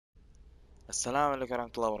السلام عليكم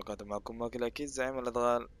ورحمة الله وبركاته. معكم ماكل أكيد زعيم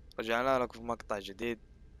الأدغال. رجعنا لكم في مقطع جديد،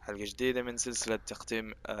 حلقة جديدة من سلسلة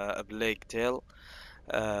تختيم بليك تيل.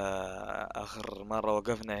 آخر مرة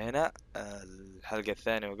وقفنا هنا، الحلقة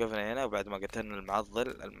الثانية وقفنا هنا، وبعد ما قتلنا المعضل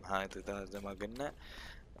المحايط ده زي ما قلنا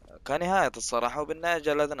كان نهاية الصراحة. وبالنهاية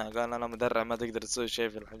جلدنا، قال أنا مدرع ما تقدر تسوي شيء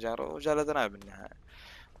في الحجارة، وجلدناه بالنهاية.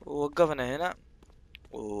 ووقفنا هنا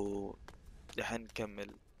ودحين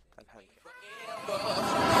نكمل الحلقة.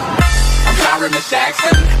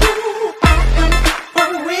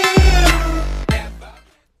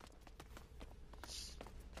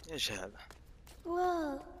 ايش هذا؟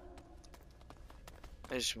 Whoa.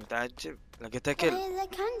 ايش متعجب؟ لقيت اكل. Why are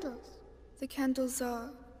there candles? The candles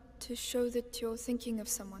are to show that you're thinking of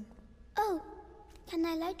someone. Oh, can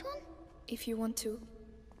I light one? If you want to,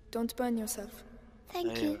 don't burn yourself.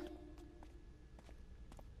 Thank you.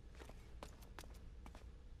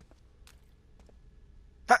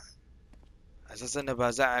 اساس اني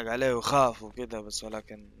بزعق عليه وخاف وكذا، بس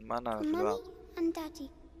ولكن ما انا في الواقع. Mommy and Daddy.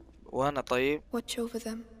 وانا طيب Watch over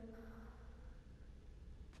them.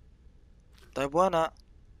 طيب وانا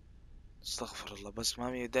استغفر الله، بس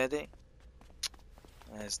مامي ودادي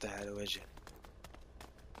ما يستحي على وجهي.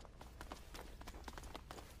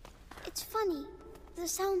 It's funny. The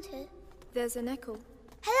sound here. There's an echo.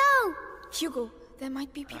 Hello! Hugo, there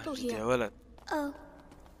might be people جد يا here. ولد، Oh,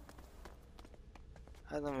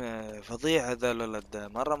 هذا فظيع هذا الولد ده،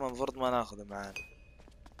 مرة المفروض ما ناخذه معانا.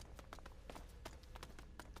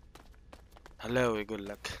 هلاو يقول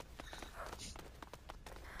لك.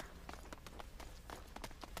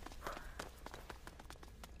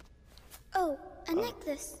 oh, a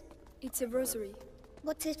necklace. It's a rosary.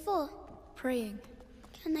 What's it for? Praying.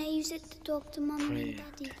 Can I use it to talk to Mommy Praying.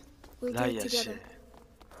 and Daddy? We'll لا do it يا together. شيخ.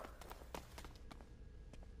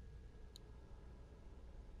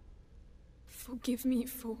 Forgive me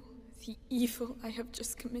for the evil I have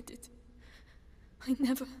just committed. I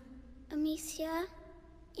never... Amicia,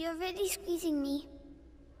 you're really squeezing me.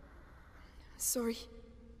 Sorry.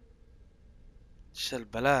 ايش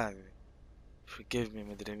البلاء؟ forgive me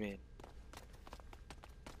مدري مين.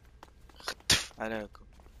 ختف عليكم.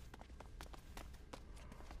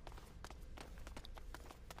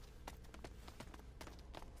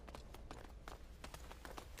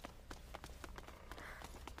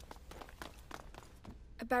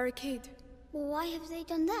 A barricade. Well, why have they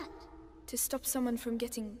done that? To stop someone from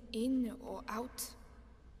getting in or out.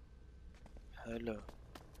 حلو.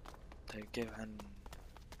 طيب كيف عن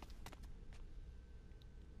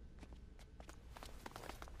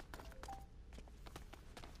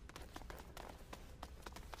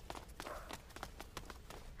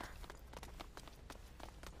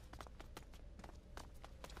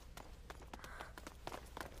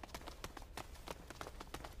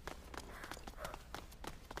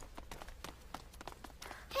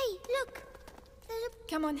Hey, look! There's a...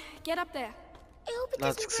 Come on, get up there. I hope it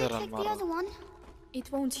لا doesn't تكسرها break like the المرة. other one.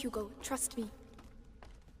 It won't, Hugo. Trust me.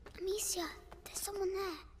 Amicia, there's someone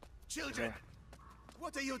there. Children,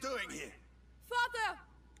 what are you doing here? Father,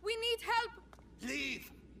 we need help. Leave!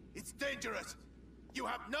 It's dangerous! You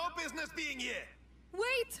have no business being here!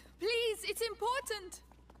 Wait, please. It's important.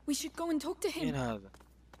 We should go and talk to مين him. هذا؟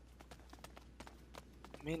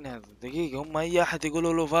 مين هذا؟ دقيقة، هم أي أحد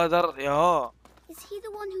يقولوا له فادر يا هو. Is he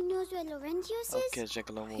the one who knows where Laurentius is? أوكي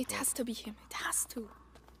شكله مو It فادر. has to be him. It has to.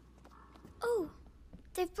 Oh,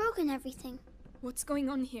 they've broken everything. What's going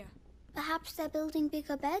on here? Perhaps they're building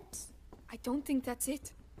bigger beds? I don't think that's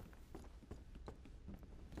it.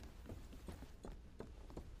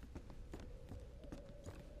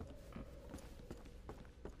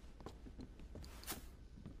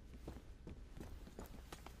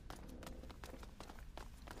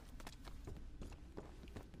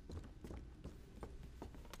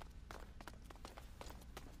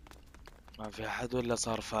 ما في أحد ولا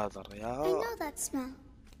صار فادر يا I هو. know that smell.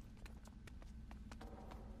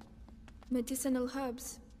 Medicinal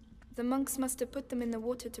herbs. The monks must have put them in the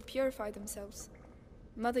water to purify themselves.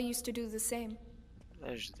 Mother used to do the same.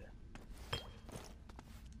 إيش ده؟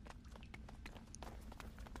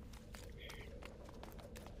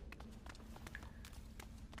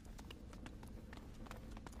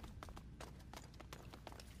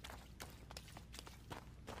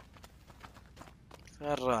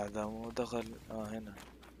 فين راح ذا؟ مو دخل هنا.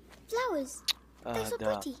 Flowers. They're so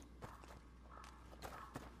ده pretty.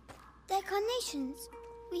 They're carnations.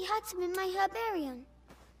 We had some in my herbarium.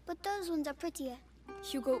 But those ones are prettier.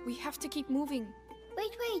 Hugo, we have to keep moving.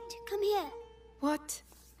 Wait, come here. What?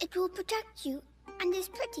 It will protect you. And it's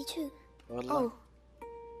pretty too. والله. Oh.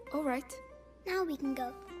 All right. Now we can go.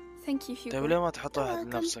 Thank you, Hugo. طيب ليه ما تحط واحد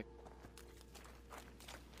welcome. لنفسك؟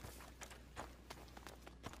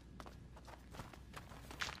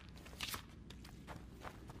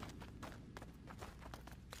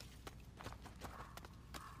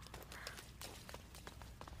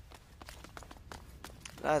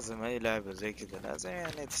 لازم اي لعبة زي كذا لازم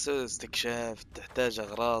يعني تسوي استكشاف، تحتاج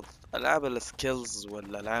اغراض. العاب السكيلز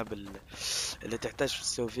ولا العاب اللي تحتاج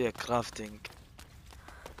تسوي فيها كرافتنج.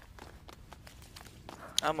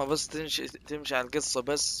 اما بس تمشي على القصة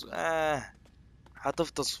بس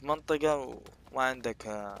حتفطس في منطقة وما عندك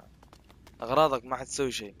اغراضك، ما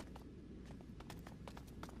حتسوي شيء.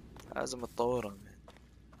 لازم تطورهم يعني.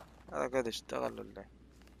 هذا قاعد يشتغل ولا إيه؟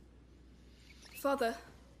 Father,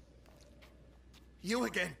 You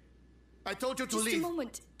again. I told you to just a leave.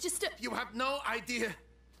 moment. Just a... You have no idea.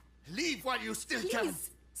 Leave while you still can.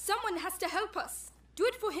 Please! Someone has to help us. Do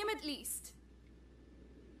it for him at least.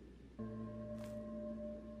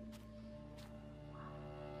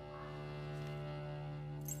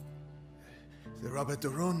 The Robert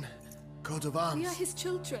Daron coat of arms. We are his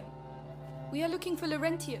children. We are looking for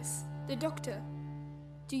Laurentius, the doctor.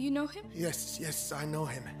 Do you know him? Yes, I know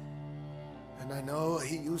him. And I know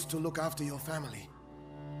he used to look after your family.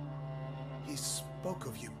 He spoke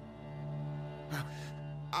of you.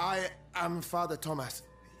 I am Father Thomas.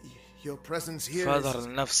 Your presence here فاذر is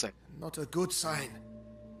لنفسك. not a good sign.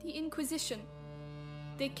 The Inquisition.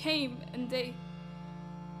 They came and they...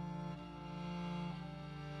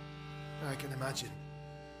 I can imagine.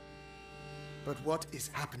 But what is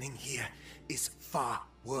happening here is far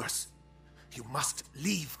worse. You must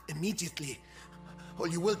leave immediately, or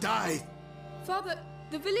you will die. Father,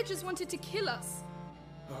 the villagers wanted to kill us.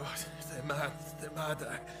 Oh, they're mad. They're mad.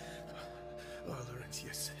 Oh,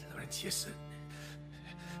 Laurentius.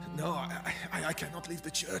 No, I cannot leave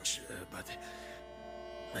the church, but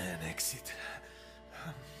an exit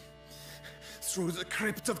through the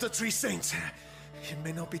crypt of the Three Saints. It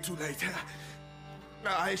may not be too late.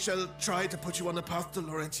 I shall try to put you on the path to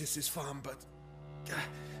Laurentius's farm, but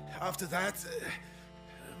after that,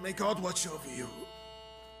 may God watch over you.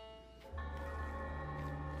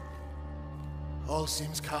 All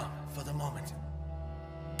seems calm for the moment.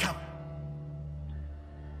 Come.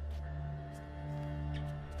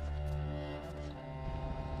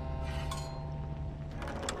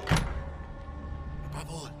 Above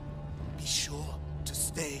all, be sure to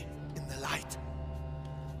stay in the light.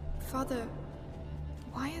 Father,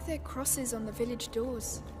 why are there crosses on the village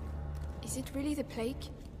doors? Is it really the plague?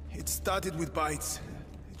 It started with bites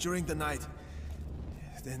during the night.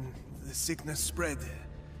 Then the sickness spread.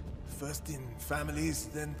 First in families,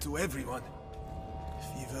 then to everyone.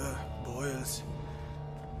 Fever, boils.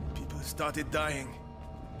 People started dying.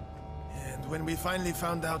 And when we finally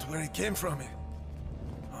found out where it came from,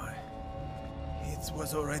 it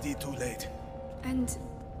was already too late. And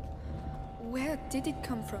where did it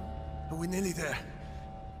come from? We're nearly there.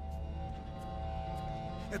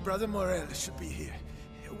 Brother Morel should be here.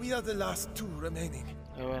 We are the last two remaining.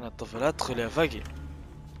 يا وين الطفل؟ ادخل يا فقي.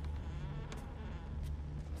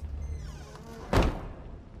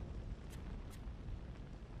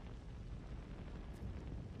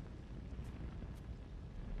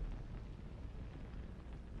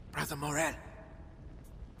 Brother Morel.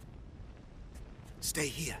 Stay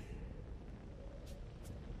here.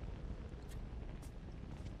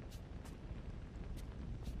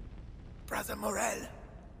 Brother Morel.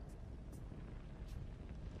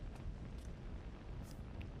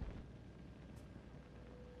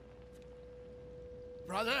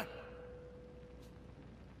 Brother?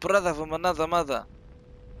 Brother from another mother.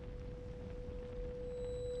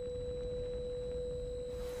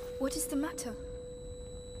 What is the matter?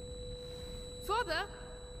 Father?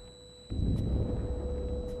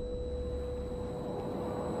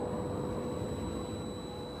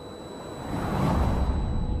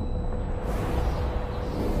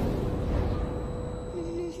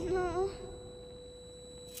 No.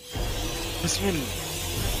 بسم الله.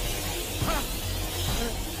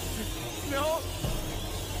 No!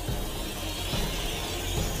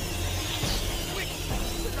 Quick!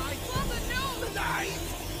 The knife! Father, no! The knife!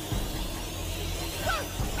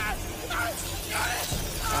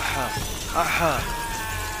 احا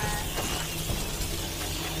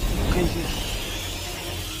كيف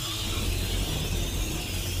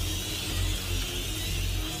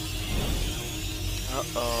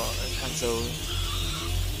ايش حنسوي؟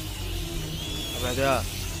 ابعد يا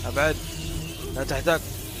ابعد، لا تحتاج.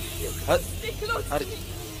 Stay close to هرج. me!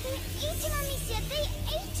 They ate him, Amicia. They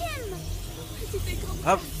ate him. Where did they come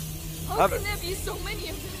هب from? How هب. can there be so many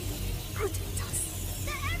of them? Protect us!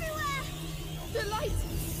 They're everywhere. The light!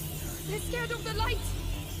 They're scared of the light!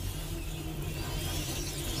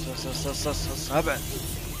 صص ابعد.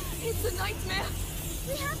 It's a nightmare!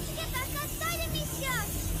 We have to get back outside, Amicia.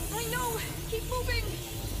 I know! Keep moving!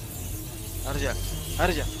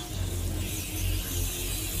 ارجع.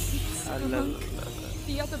 The monk,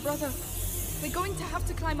 the other brother. We're going to have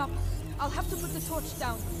to climb up. I'll have to put the torch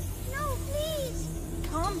down. No, please.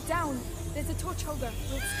 Calm down. There's a torch holder.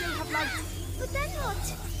 We'll still have light. But then what?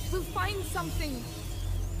 We'll find something.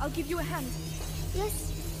 I'll give you a hand. Yes.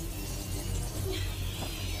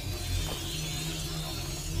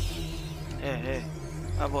 ايه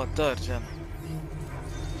ابغى التورش انا.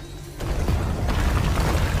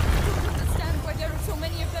 Don't understand why there are so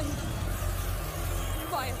many of them.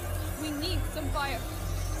 Fire. We need some fire.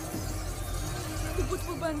 The wood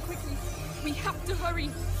will burn quickly. We have to hurry.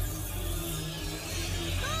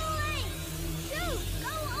 Go away. Shoot.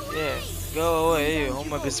 Go away. ايه جو away. ايوه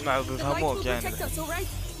هم بيسمعوا The light will بيفهموك يعني. protect us, all right?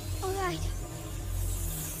 All right.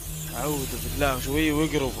 أعوذ بالله شوي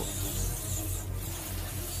واقربوا.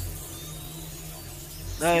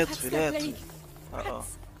 لا يطفي لا يطفي.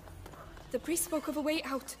 The priest spoke of a way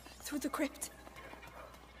out through the crypt.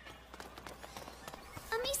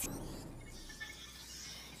 Amazing.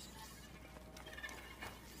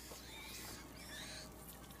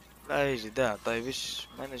 لا يجي ده. طيب ايش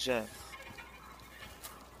ماني شايف.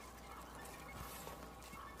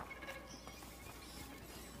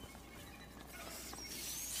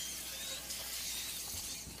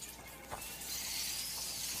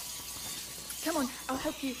 Come on, I'll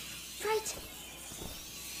help you. Right.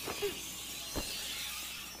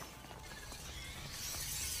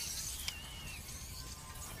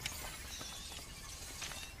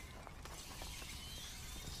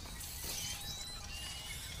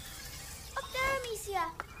 Up there, Amicia.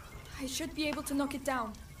 I should be able to knock it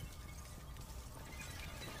down.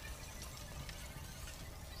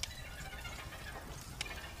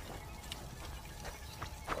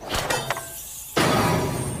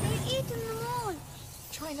 They've eaten them all.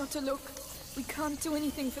 Try not to look. We can't do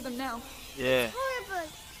anything for them now. yeah. Horrible.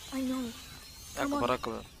 I know. Come أكبر on.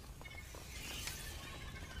 أكبر.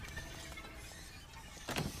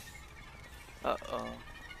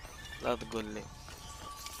 لا تقول لي.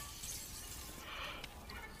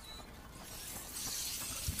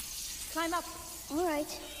 Climb up. All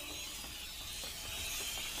right.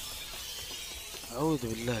 أعوذ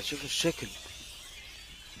بالله شوف الشكل.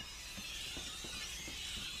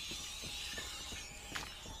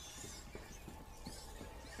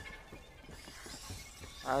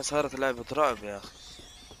 صارت لعبة رعب يا أخي.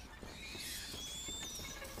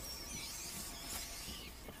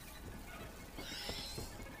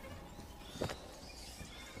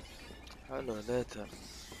 حلو ليتر.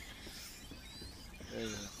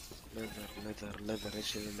 ليذر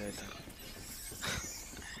ايش اللي ليذر.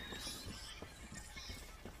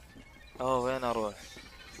 اوه وين اروح.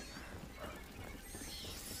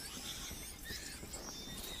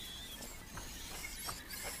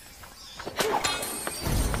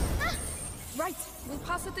 Right, we'll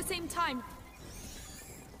pass at the same time.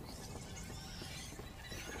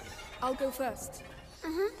 I'll go first.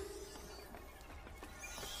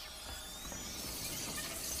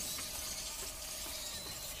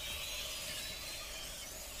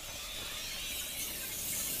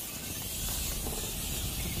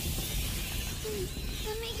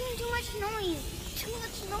 They're making too much noise. Too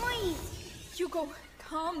much noise. Hugo,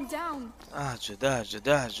 calm down. اهجد اهجد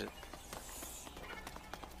اهجد.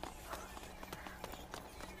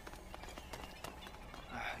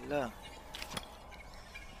 احلام.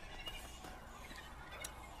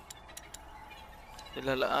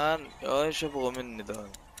 الى الان ايش يبغوا مني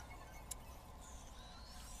ذول.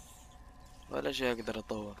 ولا شيء اقدر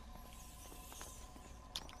اطور.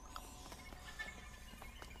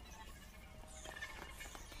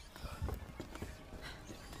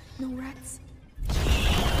 No rats.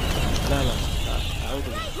 لا لا اعوذ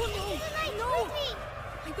بالله. Oh no! No!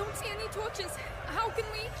 I don't see any torches. How can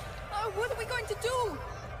we? What are we going to do?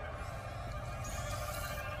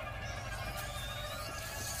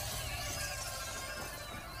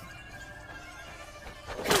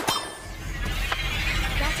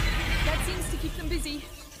 That seems to keep them busy.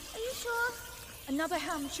 Are you sure? Another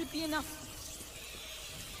ham should be enough.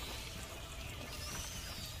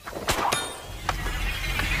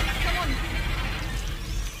 Come on.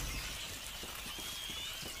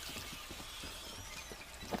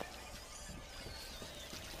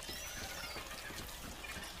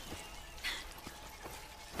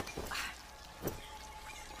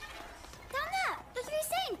 Down there, the three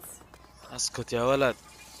saints. اسكت يا ولد.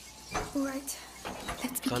 All right.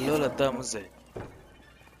 Let's be خلوه careful. ده مزعج.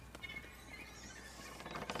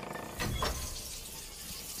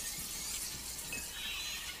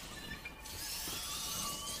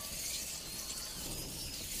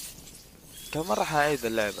 كم مرة حأعيد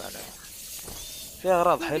اللعبة أنا. فيها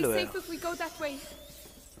أغراض We'll be حلوة. safe if we go that way.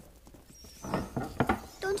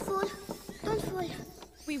 Don't fall. Don't fall.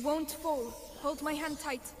 We won't fall. Hold my hand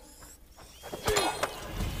tight.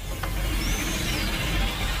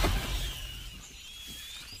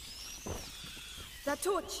 That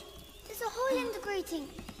torch. There's a hole in the grating.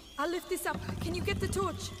 I'll lift this up. Can you get the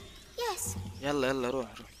torch? Yes. يلا يلا روح.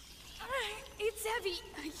 It's heavy.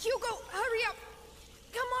 Hugo, hurry up.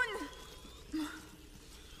 Come on.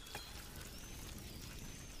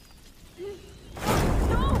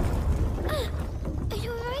 No! Are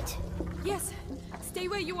you alright? Yes. Stay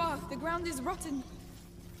where you are. The ground is rotten.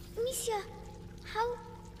 Misha, how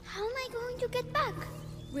am I going to get back?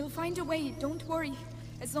 We'll find a way. Don't worry.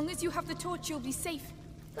 As long as you have the torch, you'll be safe.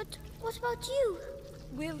 But what about you?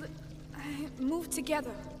 We'll move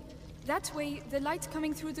together. That way, the light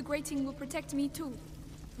coming through the grating will protect me too.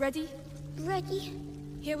 Ready? Ready?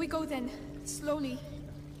 Here we go then. Slowly.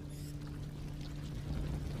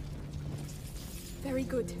 Very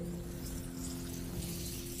good.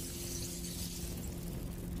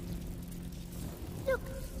 Look,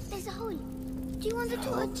 there's a hole. Do you want the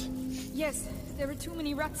torch? Yes, there are too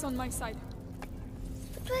many rats on my side.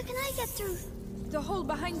 But where can I get through? The hole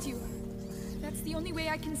behind you. That's the only way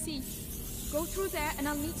I can see. Go through there and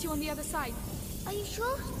I'll meet you on the other side. Are you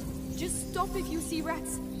sure? Just stop if you see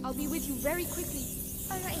rats. I'll be with you very quickly.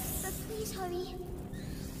 Alright, but please hurry.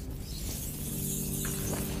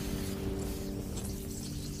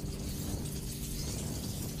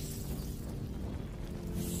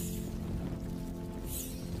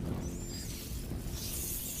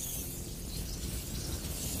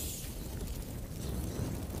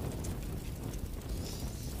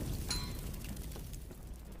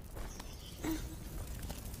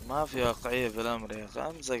 ما في واقعية في الأمر يا أخي.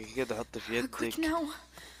 أمسك كده حط في يدك Quick now.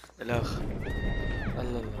 الآخر.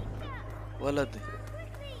 الله الله ولدي.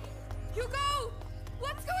 Hugo!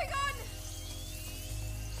 What's going on?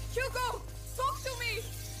 Hugo! Talk to me!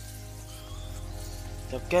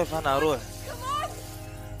 طب كيف أنا أروح؟ Come on!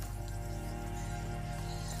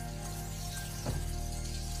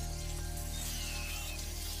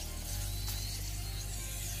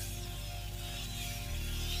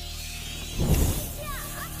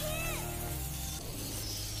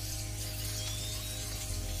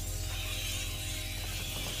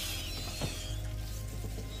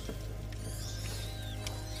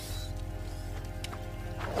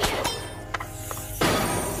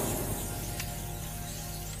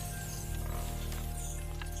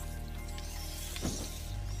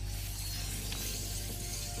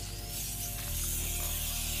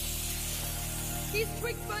 These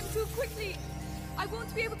twigs burn too quickly. I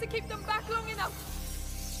won't be able to keep them back long enough.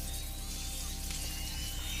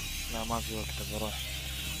 لا ما في وقت. بروح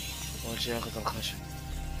أول شي أخذ الخشب.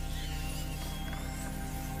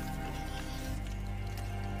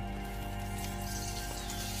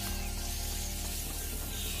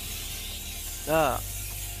 لا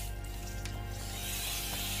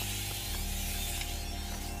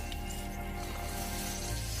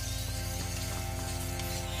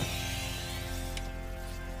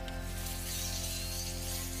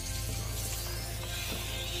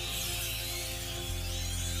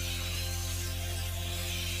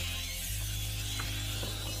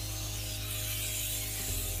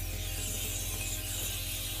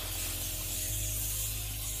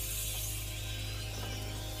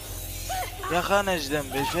يا أخي أنا إيش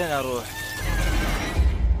ذنبي؟ فين أروح؟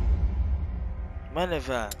 ماني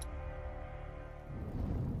فاهم.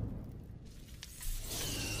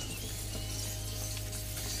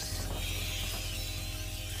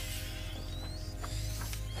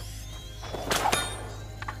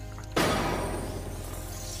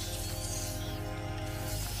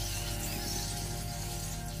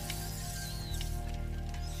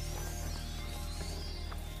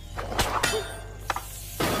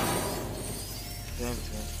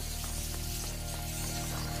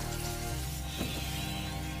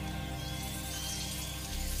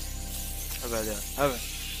 ابعد ابعد.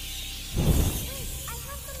 I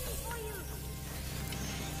have something for you.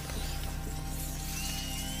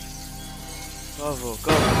 كفو كفو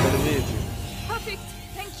تربيتي. Perfect.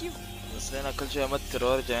 Thank you. بس هنا كل شيء امتر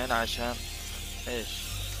وارجع هنا عشان ايش؟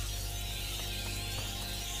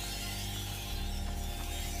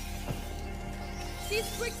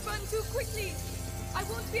 These twigs burn too quickly. I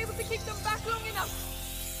won't be able to keep them back long enough.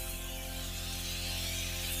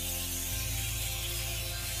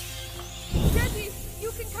 Ready?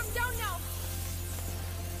 You can come down now.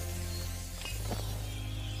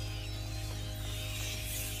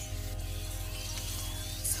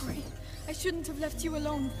 Sorry, I shouldn't have left you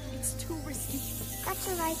alone. It's too risky. That's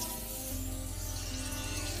alright.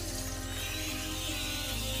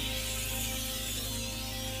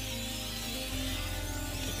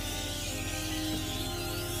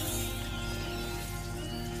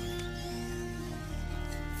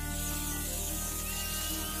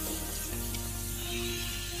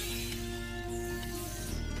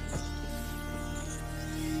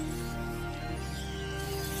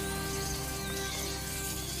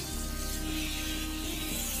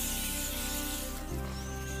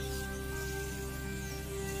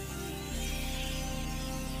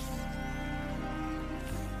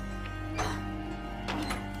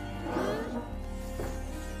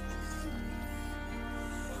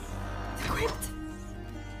 equipped.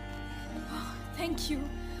 Oh, thank you.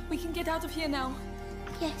 We can get out of here now.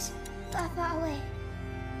 Yes, far, far away.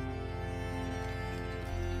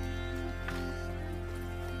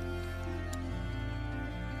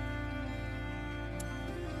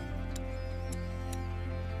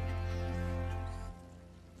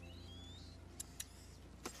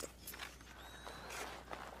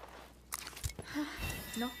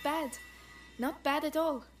 Not bad. Not bad at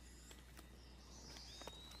all.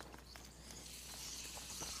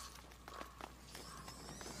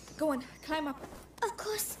 Go on, climb up. Of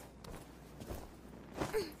course.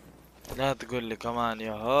 لا تقول لي كمان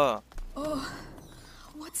ياها. Oh,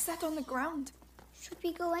 what's that on the ground? Should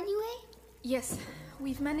we go anyway? Yes,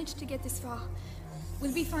 we've managed to get this far.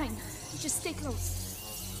 We'll be fine. Just stay close.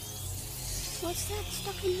 What's that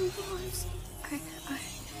stuck in the walls?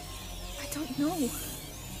 I don't know.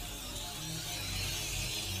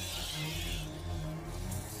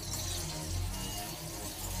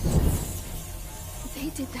 They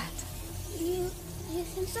did that. You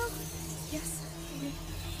think so? Yes,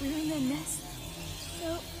 we're in their nest. So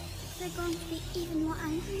they're going to be even more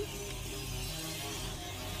angry?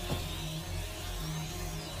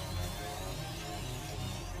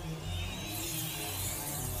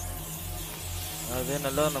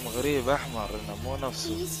 هذين لونهم غريب أحمر إنه مو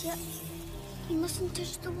نفسه. Please, yeah. You mustn't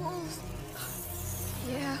touch the walls.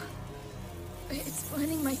 Yeah, it's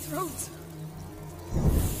burning my throat.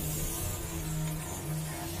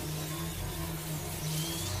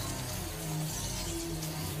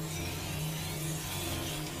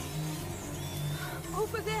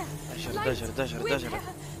 Over there. دشر.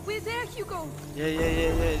 We're there, Hugo.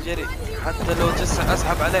 يا جري حتى لو جسع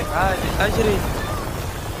أسحب عليك عادي أجري.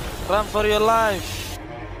 Run for your life.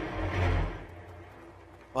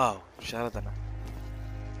 واو شاردنا.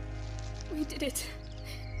 We did it.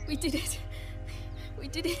 We did it. We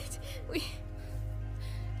did it.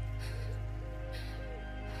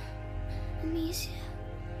 Amicia,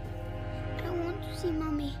 I want to see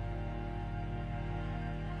Mommy.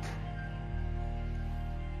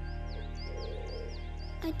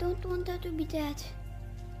 I don't want her to be dead.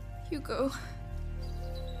 Hugo.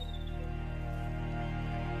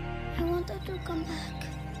 I want her to come back.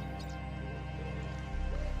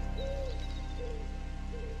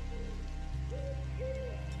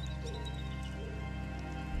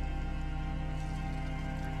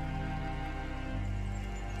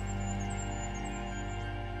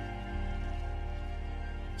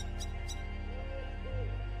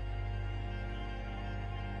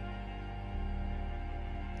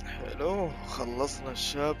 حلو خلصنا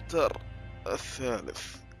الشابتر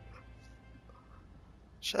الثالث.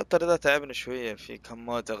 الشابتر ذا تعبنا شوية، في كم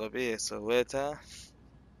موتة غبية سويتها،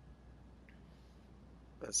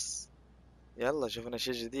 بس يلا شوفنا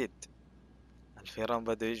شي جديد. الفئران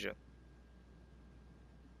بدوا يجوا.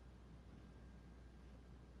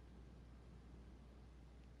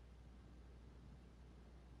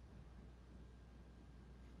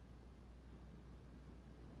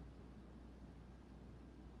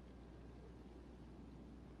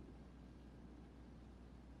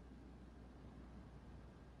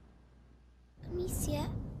 Amicia,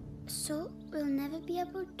 so we'll never be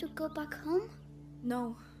able to go back home? No,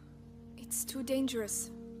 it's too dangerous.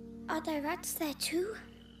 Are there rats there too?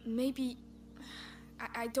 Maybe...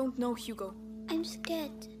 I don't know, Hugo. I'm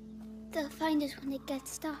scared. They'll find us when it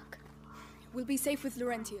gets dark. We'll be safe with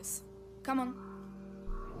Laurentius. Come on.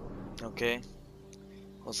 اوكي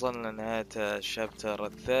وصلنا لنهاية الشابتر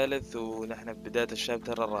الثالث ونحن في بداية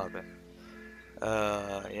الشابتر الرابع.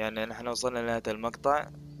 يعني نحن وصلنا لنهاية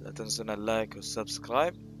المقطع. لا تنسون اللايك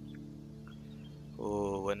والسبسكرايب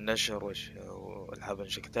والنشر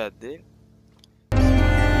والحبنشكتات دي.